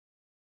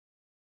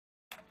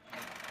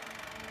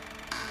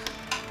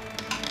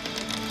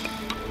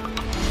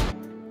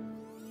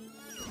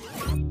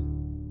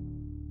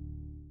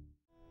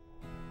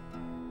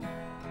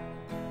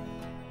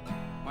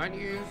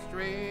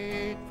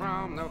straight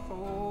from the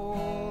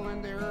fold,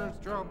 and there's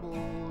trouble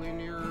in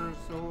your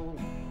soul.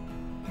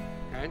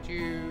 Can't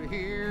you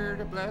hear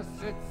the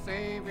blessed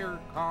Savior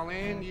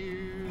calling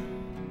you?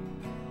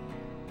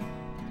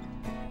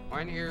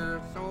 When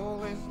your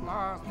soul is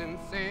lost in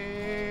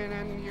sin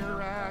and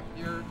you're at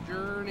your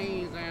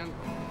journey's end,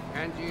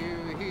 can't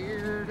you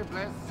hear the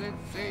blessed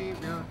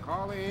Savior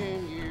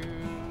calling you?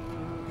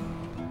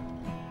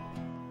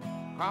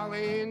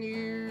 Calling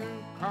you,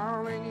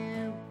 calling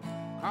you,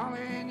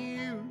 calling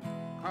you,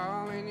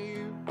 calling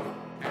you.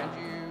 Can't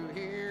you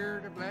hear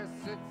the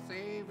blessed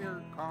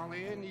Savior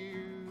calling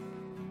you?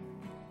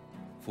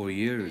 For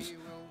years,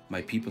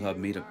 my people have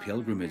made a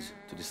pilgrimage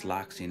to this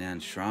Lac St. Anne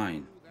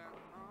shrine.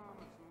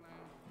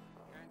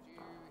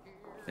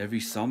 Every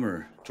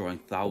summer, drawing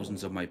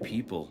thousands of my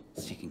people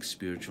seeking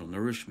spiritual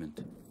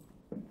nourishment.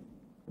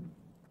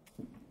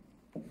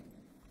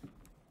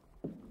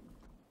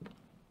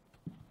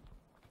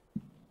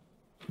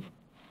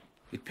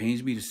 It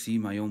pains me to see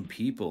my own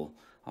people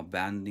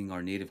abandoning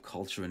our native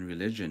culture and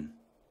religion,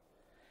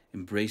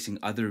 embracing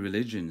other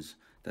religions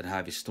that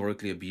have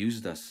historically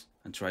abused us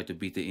and tried to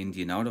beat the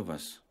Indian out of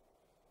us.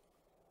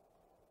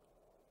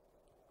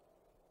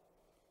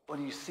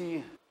 When you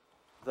see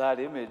that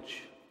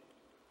image,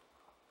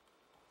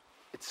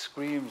 it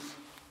screams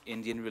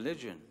Indian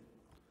religion.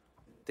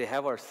 They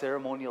have our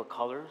ceremonial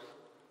colors,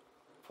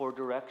 4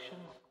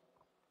 directions,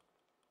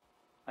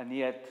 and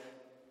yet,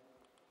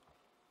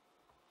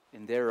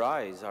 in their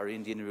eyes, our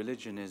Indian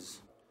religion is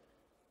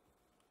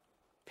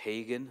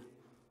pagan,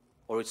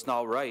 or it's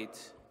not right.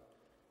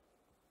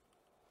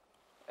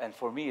 And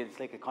for me, it's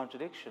like a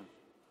contradiction.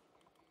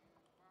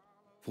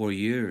 For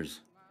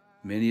years,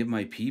 many of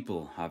my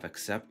people have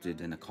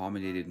accepted and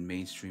accommodated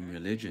mainstream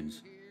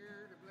religions,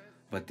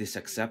 but this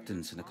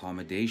acceptance and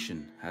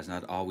accommodation has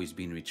not always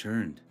been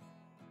returned.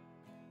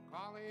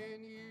 Calling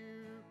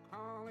you,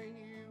 calling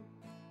you,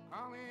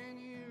 calling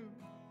you,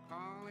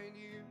 calling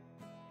you.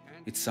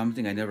 It's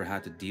something I never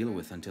had to deal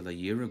with until a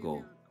year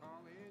ago,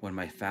 when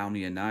my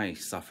family and I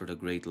suffered a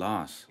great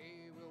loss.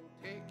 He will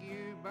take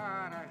you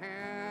by the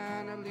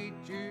hand and lead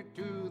you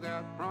to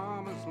that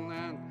promised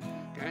land.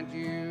 Can't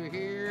you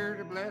hear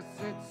the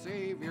blessed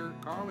Savior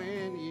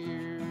calling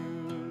you?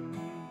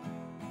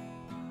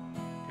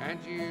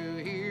 Can't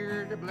you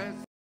hear the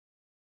blessed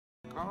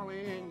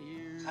calling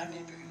you?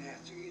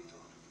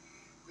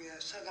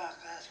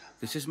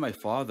 This is my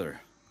father,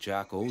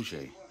 Gerald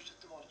Auger.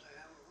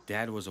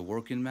 Dad was a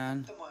working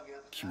man,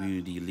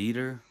 community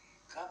leader,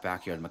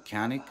 backyard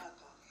mechanic,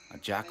 a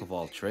jack of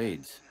all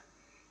trades.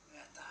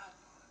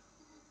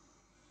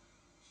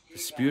 The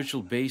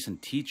spiritual base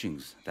and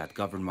teachings that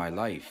govern my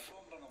life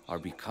are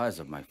because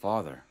of my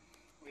father.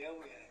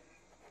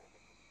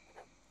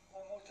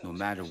 No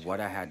matter what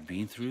I had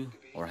been through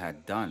or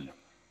had done,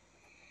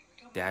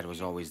 Dad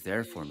was always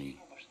there for me.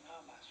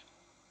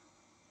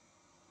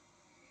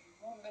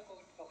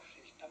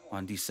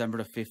 On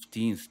December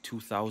 15th,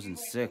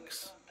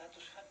 2006,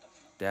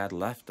 Dad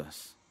left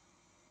us.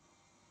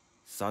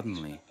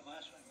 Suddenly.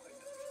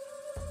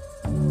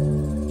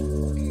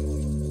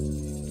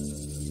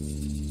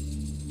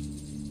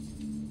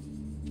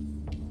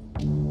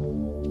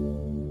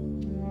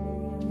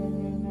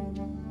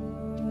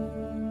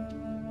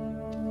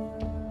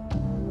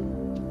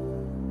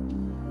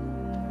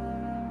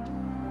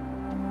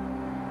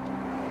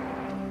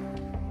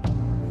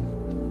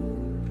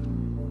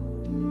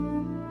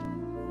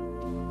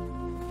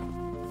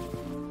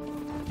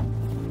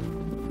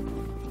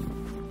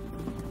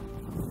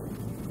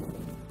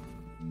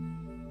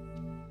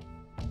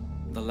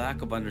 The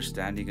lack of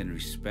understanding and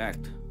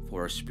respect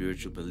for our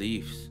spiritual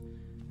beliefs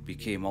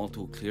became all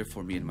too clear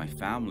for me and my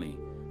family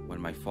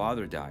when my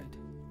father died,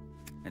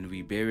 and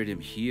we buried him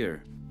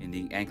here in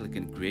the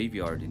Anglican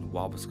graveyard in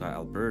Wabasca,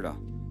 Alberta.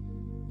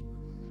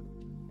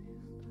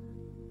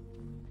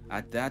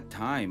 At that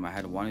time, I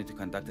had wanted to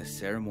conduct a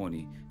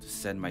ceremony to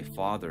send my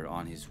father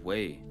on his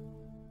way,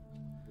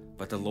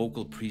 but the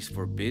local priest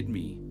forbid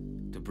me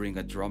to bring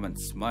a drum and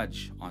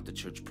smudge onto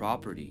church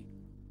property.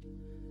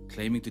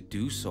 Claiming to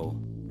do so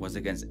was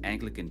against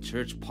Anglican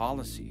church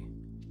policy,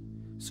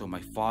 so my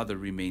father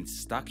remained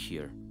stuck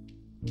here,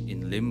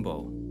 in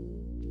limbo.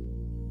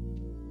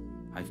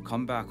 I've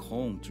come back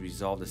home to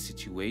resolve the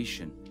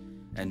situation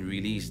and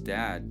release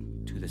Dad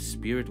to the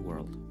spirit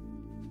world.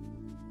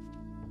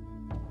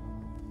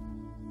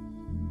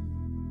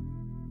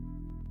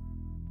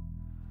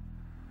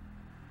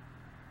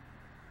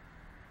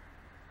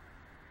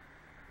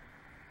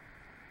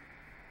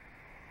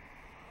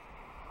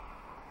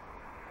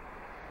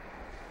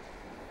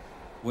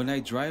 When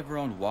I drive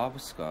around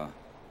Wabasca,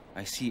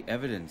 I see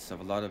evidence of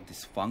a lot of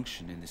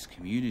dysfunction in this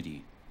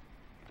community.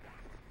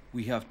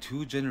 We have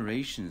 2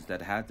 generations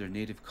that had their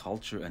native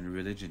culture and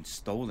religion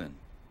stolen.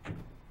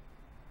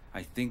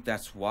 I think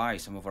that's why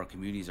some of our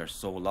communities are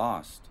so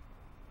lost.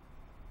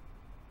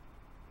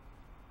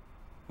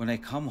 When I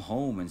come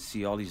home and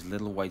see all these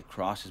little white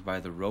crosses by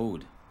the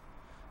road,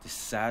 this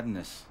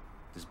sadness,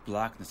 this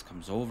blackness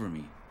comes over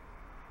me.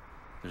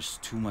 There's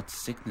too much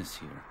sickness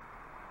here.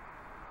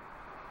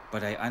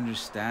 But I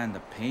understand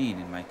the pain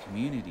in my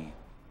community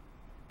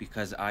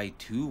because I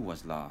too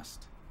was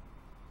lost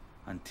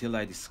until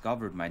I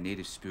discovered my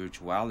native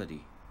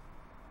spirituality.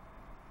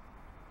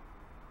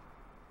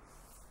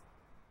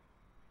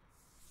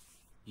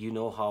 You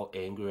know how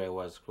angry I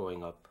was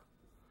growing up,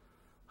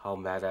 how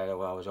mad I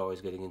was always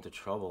getting into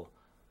trouble,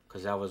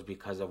 because that was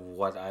because of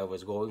what I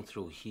was going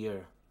through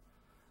here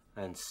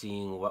and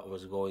seeing what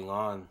was going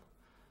on.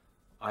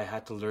 I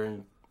had to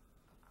learn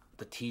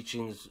the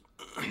teachings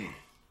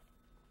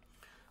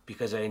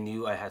because I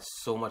knew I had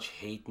so much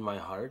hate in my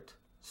heart,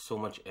 so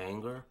much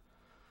anger,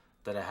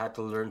 that I had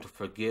to learn to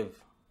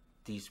forgive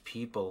these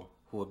people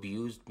who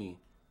abused me.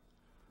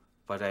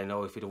 But I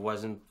know if it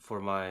wasn't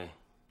for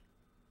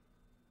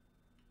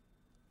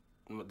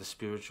the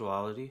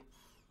spirituality,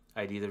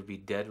 I'd either be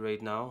dead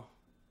right now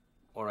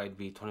or I'd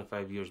be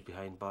 25 years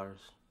behind bars.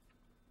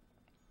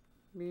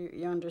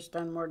 You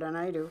understand more than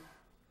I do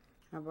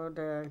about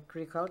the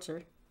Cree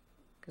culture,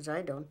 because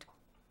I don't.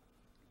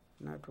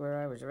 Not where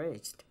I was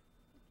raised.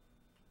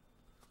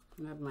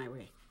 Not my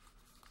way.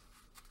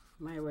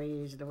 My way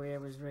is the way I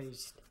was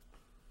raised.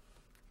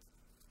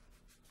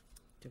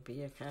 To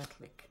be a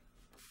Catholic.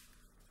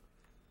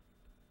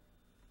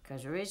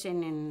 Because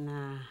raising in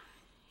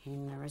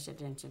a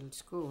residential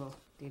school,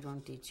 they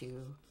don't teach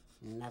you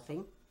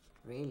nothing,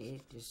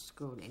 really, just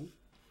schooling.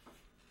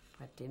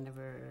 But they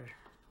never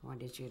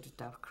wanted you to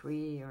talk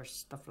Cree or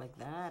stuff like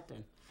that,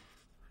 and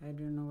I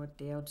don't know what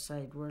the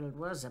outside world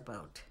was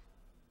about,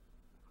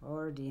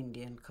 or the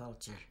Indian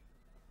culture,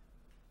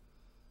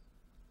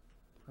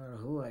 or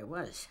who I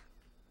was.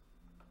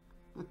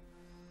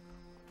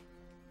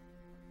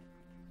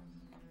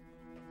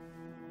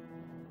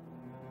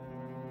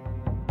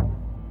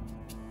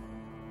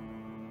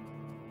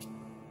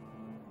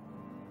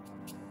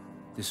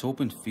 This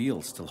open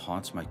field still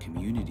haunts my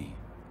community.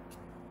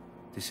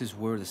 This is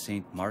where the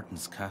St.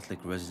 Martin's Catholic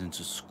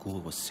Residential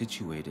School was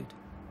situated.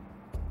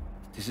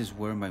 This is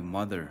where my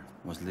mother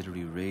was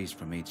literally raised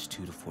from age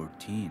 2 to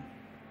 14.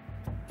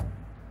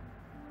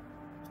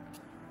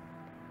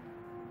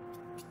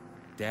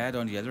 Dad,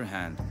 on the other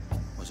hand,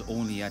 was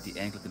only at the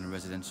Anglican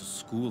Residential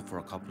School for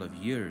a couple of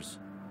years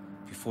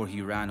before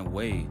he ran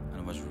away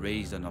and was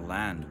raised on the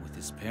land with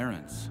his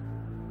parents.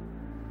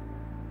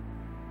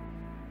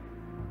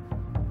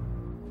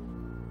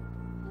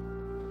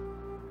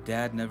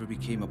 Dad never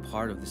became a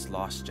part of this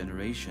lost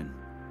generation.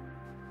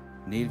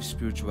 Native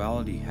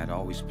spirituality had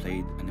always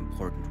played an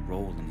important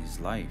role in his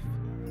life.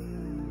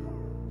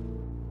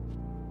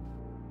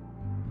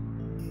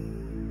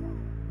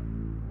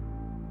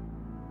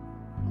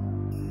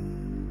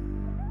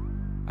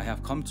 I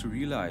have come to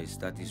realize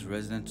that these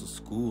residential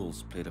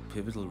schools played a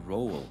pivotal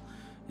role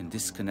in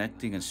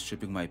disconnecting and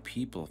stripping my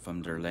people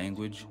from their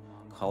language,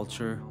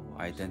 culture,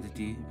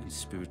 identity, and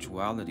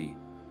spirituality.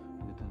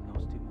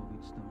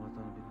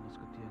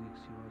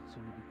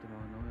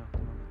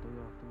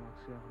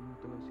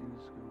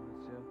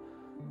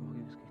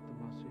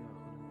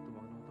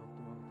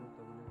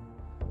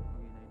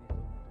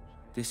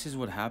 This is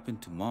what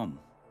happened to Mom.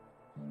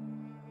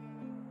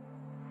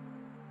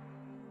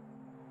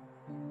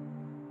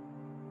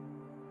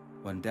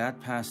 When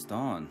Dad passed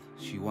on,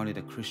 she wanted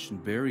a Christian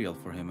burial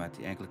for him at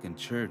the Anglican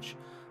church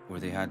where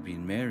they had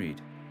been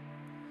married.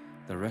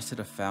 The rest of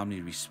the family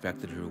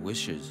respected her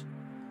wishes,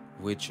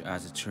 which,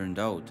 as it turned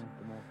out,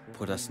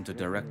 put us into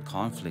direct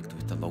conflict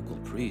with the local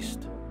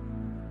priest.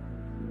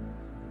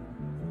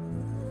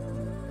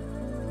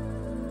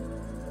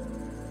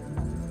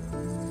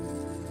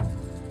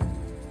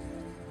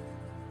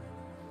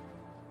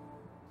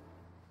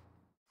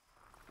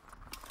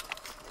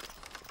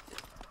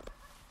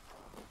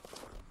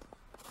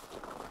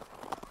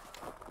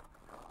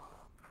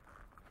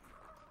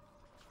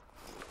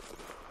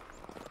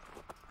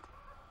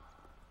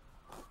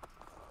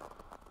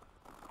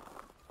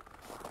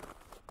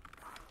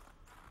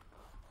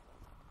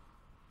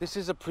 This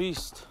is a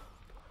priest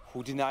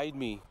who denied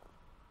me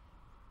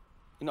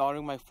in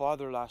honoring my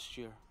father last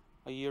year,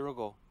 a year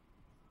ago.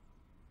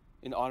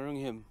 In honoring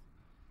him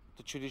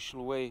the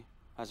traditional way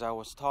as I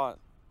was taught.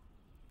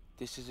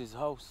 This is his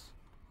house,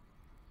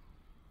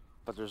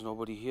 but there's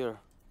nobody here.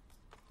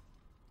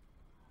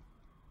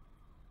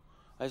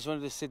 I just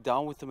wanted to sit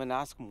down with him and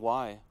ask him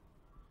why.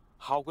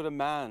 How could a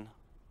man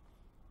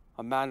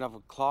of a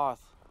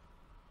cloth,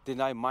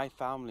 deny my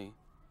family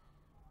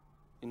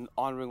in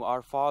honoring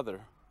our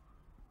father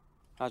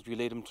as we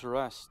laid him to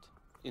rest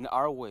in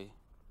our way?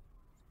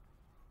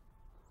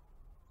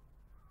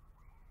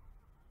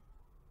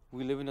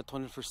 We live in the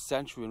 21st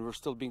century and we're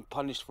still being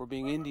punished for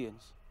being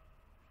Indians.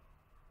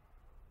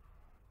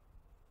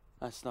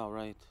 That's not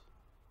right.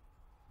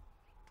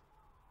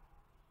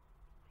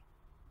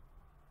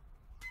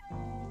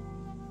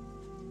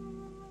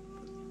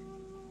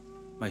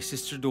 My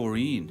sister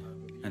Doreen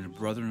and her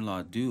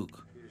brother-in-law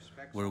Duke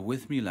were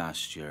with me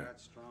last year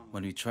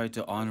when we tried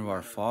to honor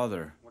our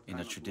father in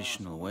a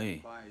traditional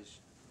way.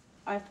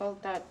 I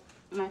felt that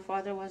my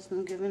father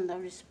wasn't given the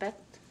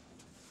respect.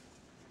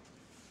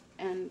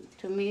 And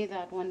to me,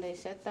 that when they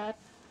said that,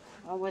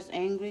 I was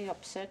angry,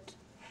 upset,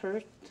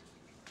 hurt.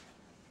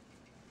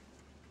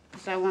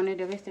 Because I wanted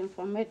everything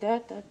from my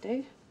dad that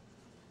day.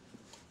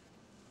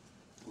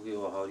 Okay,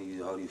 well, how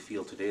do you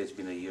feel today? It's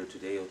been a year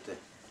today out there.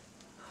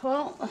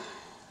 Well,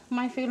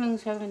 my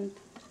feelings haven't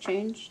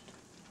changed.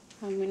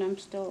 I mean, I'm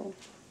still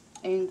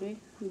angry,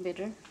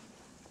 bitter.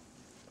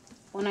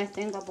 When I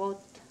think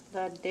about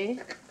that day,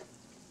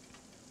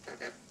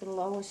 it'll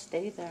always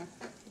stay there.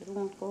 It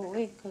won't go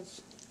away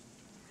because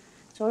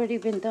it's already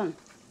been done.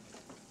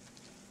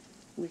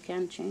 We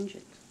can't change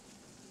it.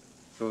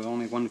 So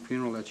only one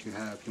funeral that you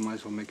have, you might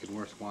as well make it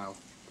worthwhile.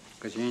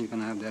 Because you ain't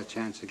going to have that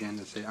chance again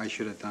to say, I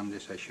should have done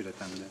this, I should have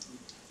done that.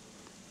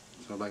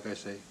 So like I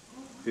say,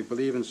 if you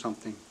believe in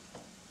something,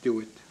 do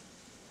it.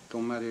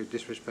 Don't matter if you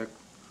disrespect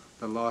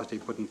the laws they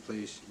put in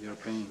place. You're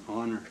paying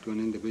honor to an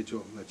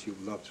individual that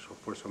you've loved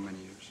for so many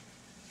years.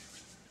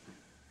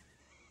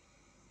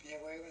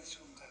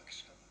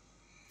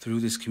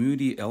 Through this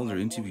community elder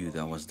interview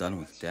that was done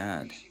with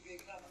Dad,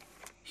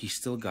 he's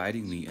still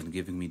guiding me and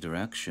giving me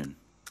direction.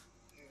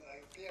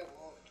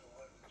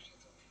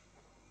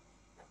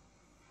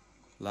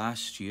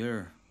 Last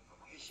year,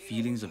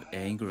 feelings of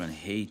anger and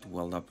hate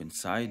welled up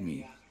inside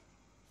me.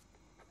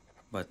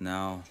 But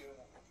now,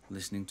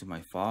 listening to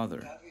my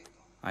father,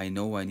 I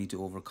know I need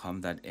to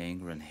overcome that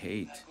anger and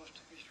hate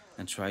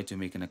and try to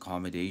make an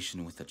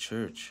accommodation with the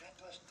church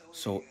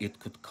so it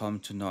could come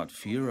to not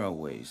fear our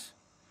ways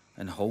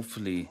and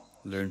hopefully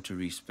learn to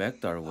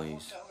respect our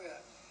ways.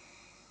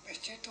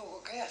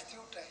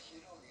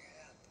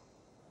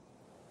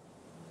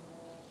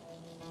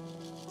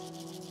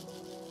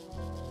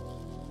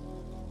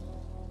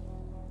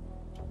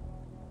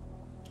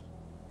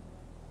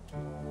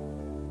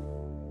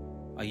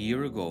 A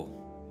year ago,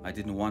 I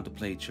didn't want to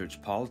play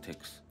church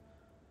politics.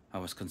 I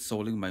was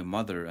consoling my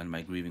mother and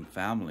my grieving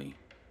family.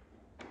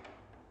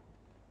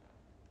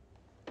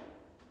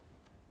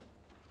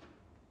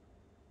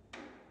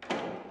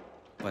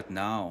 But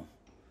now,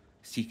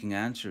 seeking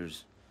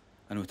answers,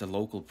 and with a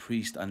local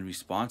priest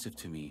unresponsive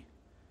to me,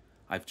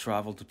 I've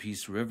traveled to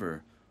Peace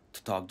River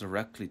to talk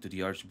directly to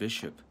the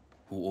Archbishop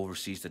who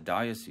oversees the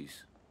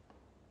diocese.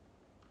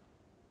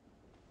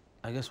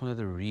 I guess one of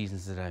the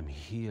reasons that I'm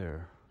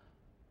here,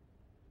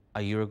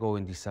 a year ago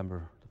in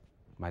December,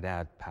 my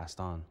dad passed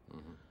on.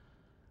 Mm-hmm.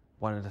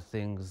 One of the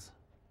things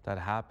that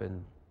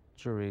happened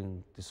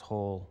during this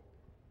whole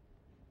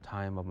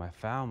time of my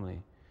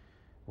family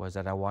was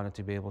that I wanted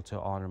to be able to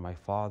honor my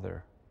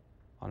father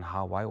on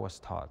how I was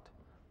taught,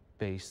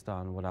 based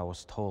on what I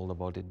was told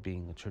about it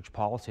being a church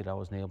policy, that I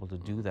wasn't able to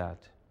do that.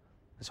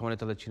 I just wanted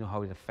to let you know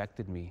how it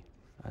affected me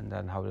and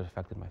then how it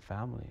affected my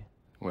family.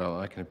 Well,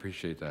 I can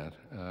appreciate that.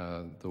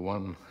 The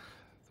one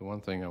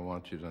thing I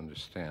want you to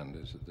understand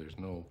is that there's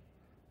no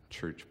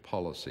church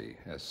policy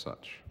as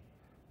such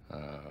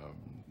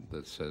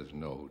that says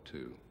no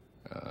to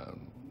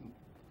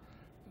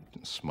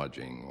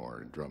smudging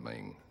or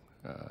drumming.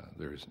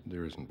 There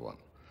isn't one.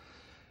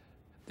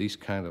 These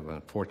kind of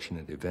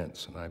unfortunate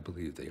events, and I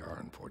believe they are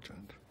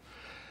unfortunate,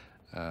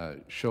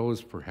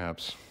 shows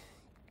perhaps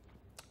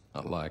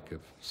a lack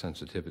of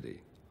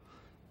sensitivity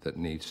that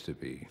needs to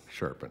be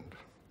sharpened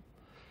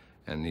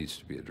and needs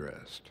to be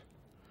addressed.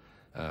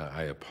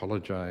 I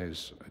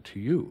apologize to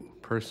you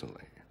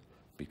personally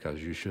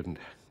because you shouldn't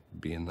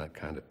be in that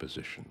kind of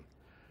position.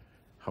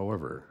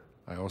 However,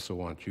 I also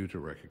want you to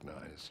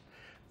recognize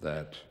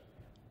that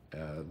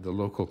the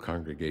local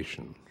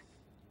congregation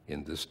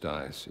in this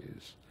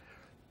diocese,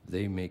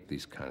 they make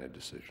these kind of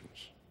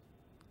decisions.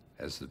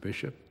 As the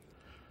bishop,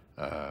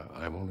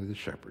 I'm only the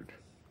shepherd.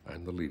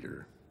 I'm the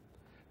leader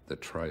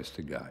that tries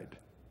to guide.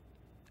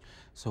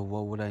 So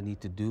what would I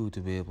need to do to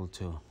be able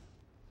to?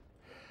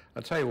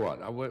 I'll tell you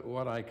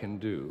what I can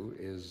do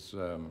is,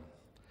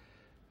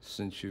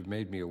 since you've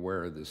made me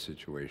aware of this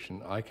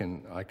situation, I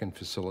can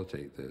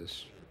facilitate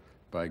this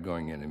by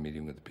going in and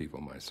meeting with the people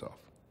myself.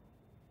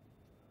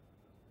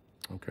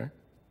 Okay?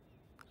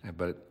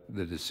 But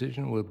the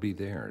decision will be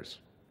theirs.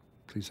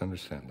 Please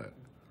understand that.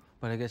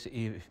 But I guess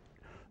if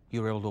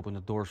you were able to open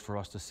the doors for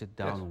us to sit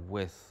down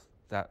with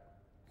that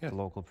the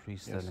local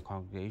priest and the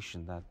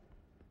congregation, that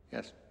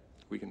yes,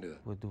 we can do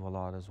that. Would do a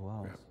lot as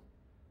well. Yeah.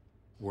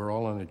 We're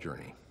all on a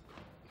journey,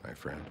 my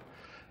friend.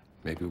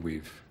 Maybe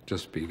we've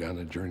just begun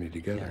a journey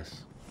together.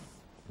 Yes.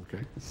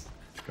 Okay?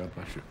 God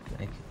bless you.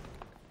 Thank you.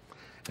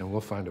 And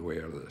we'll find a way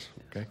out of this,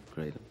 okay?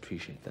 Great,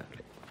 appreciate that.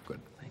 Good.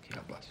 Thank you.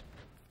 God bless.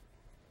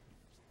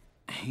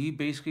 He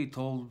basically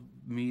told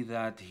me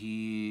that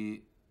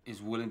he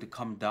is willing to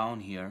come down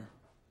here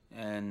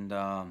and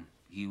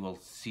he will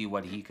see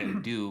what he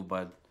can do,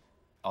 but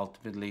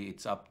ultimately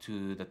it's up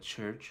to the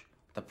church,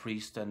 the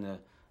priest and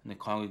the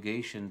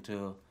congregation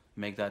to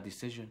make that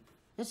decision.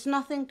 It's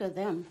nothing to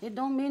them. It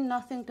don't mean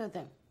nothing to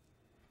them.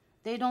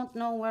 They don't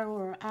know where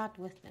we're at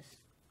with this.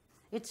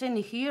 It's in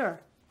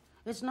here.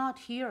 It's not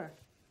here.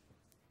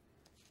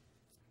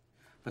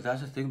 But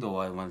that's the thing, though.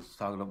 I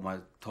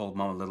told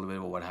Mom a little bit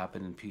about what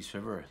happened in Peace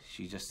River.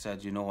 She just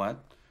said, you know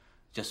what?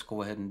 Just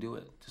go ahead and do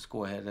it. Just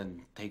go ahead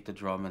and take the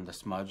drum and the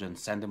smudge and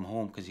send him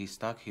home because he's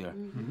stuck here.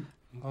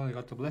 Mm-hmm. Well, you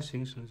got the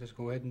blessings, and just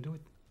go ahead and do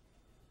it.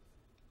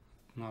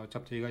 Now it's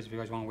up to you guys if you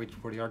guys want to wait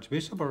for the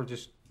Archbishop or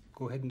just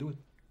go ahead and do it.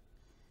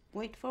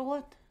 Wait for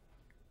what?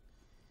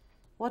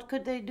 What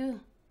could they do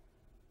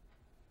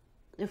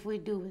if we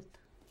do it?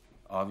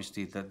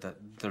 Obviously, the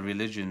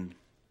religion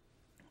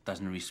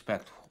doesn't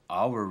respect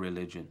our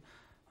religion,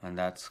 and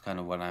that's kind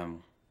of what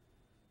I'm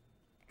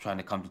trying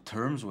to come to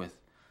terms with,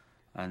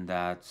 and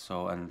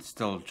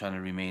still trying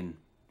to remain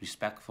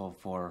respectful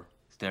for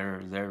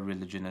their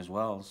religion as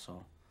well.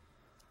 So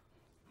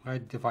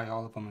I'd defy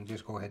all of them and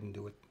just go ahead and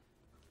do it.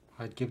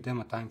 I'd give them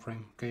a time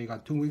frame. Okay, you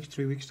got 2 weeks,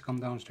 3 weeks to come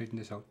down and straighten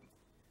this out.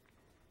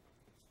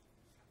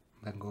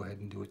 Then go ahead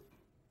and do it.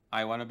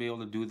 I want to be able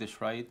to do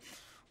this right,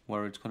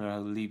 where it's going to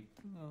leap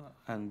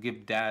and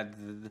give Dad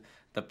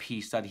the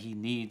peace that he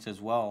needs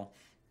as well.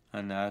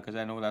 And because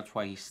I know that's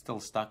why he's still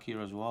stuck here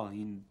as well.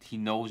 He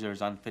knows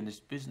there's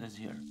unfinished business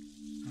here.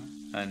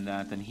 And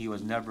then he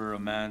was never a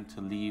man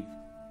to leave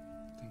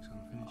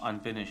Things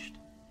unfinished.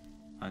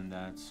 And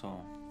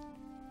so...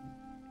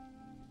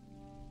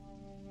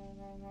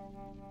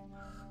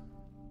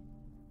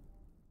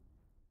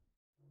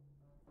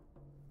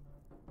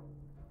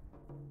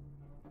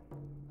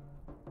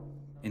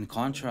 In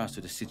contrast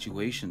to the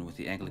situation with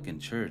the Anglican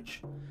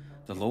Church,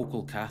 the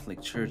local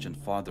Catholic Church and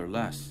Father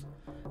Les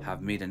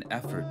have made an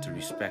effort to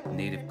respect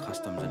native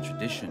customs and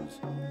traditions,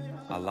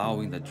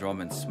 allowing the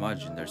drum and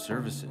smudge in their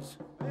services.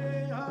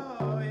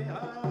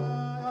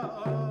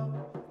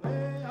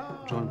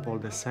 John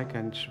Paul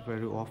II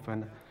very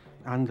often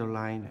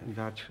underlined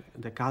that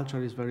the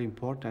culture is very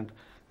important,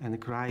 and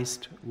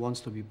Christ wants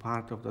to be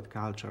part of that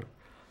culture,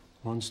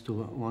 wants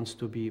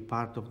to be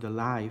part of the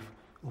life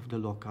of the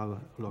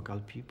local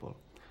people.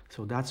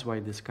 So that's why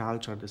this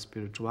culture, the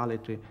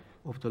spirituality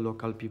of the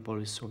local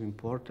people is so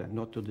important,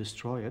 not to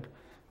destroy it,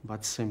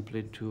 but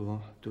simply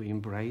to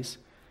embrace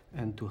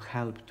and to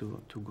help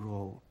to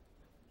grow.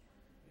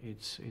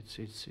 It's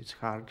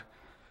hard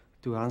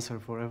to answer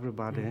for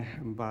everybody,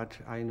 but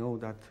I know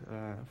that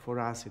for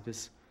us it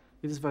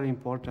is very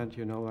important,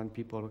 you know, when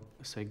people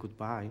say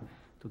goodbye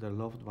to their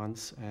loved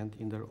ones and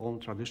in their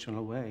own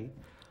traditional way,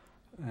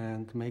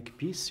 and make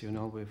peace, you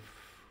know, with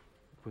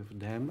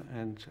them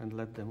and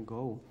let them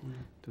go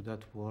to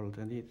that world.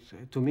 And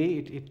to me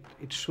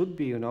it should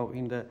be, you know,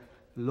 in the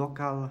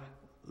local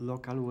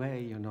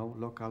way, you know,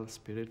 local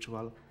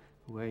spiritual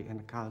way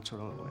and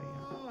cultural way.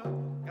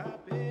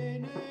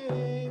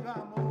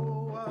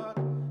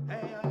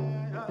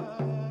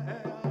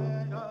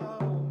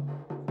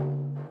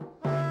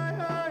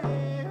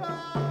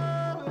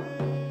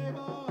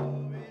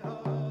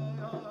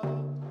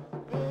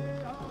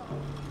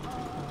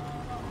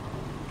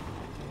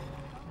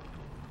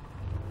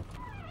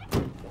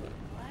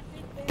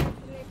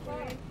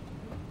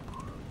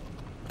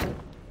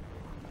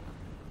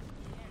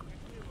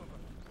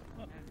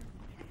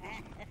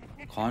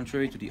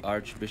 Contrary to the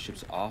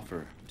Archbishop's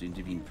offer to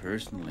intervene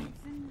personally,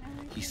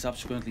 he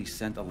subsequently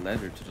sent a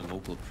letter to the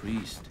local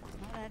priest,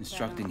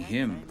 instructing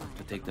him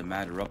to take the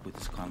matter up with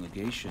his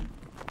congregation.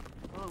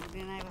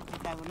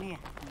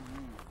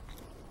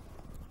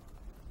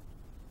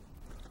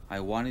 I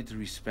wanted to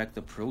respect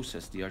the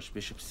process the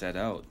Archbishop set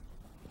out,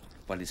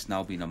 but it's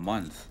now been a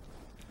month,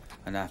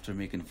 and after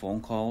making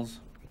phone calls,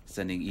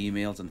 sending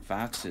emails and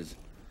faxes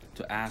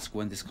to ask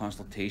when this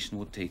consultation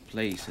would take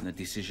place and a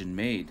decision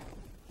made,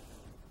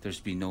 there's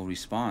been no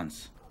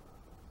response.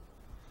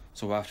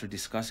 So after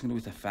discussing it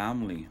with the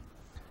family,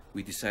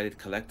 we decided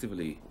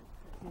collectively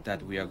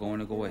that we are going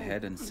to go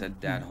ahead and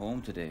send Dad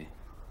home today.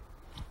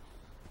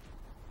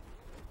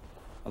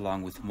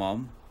 Along with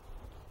Mom,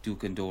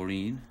 Duke and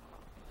Doreen,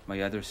 my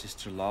other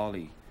sister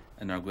Lolly,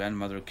 and our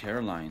grandmother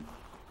Caroline,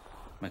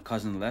 my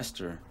cousin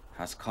Lester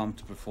has come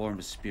to perform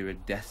the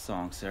spirit death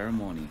song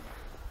ceremony.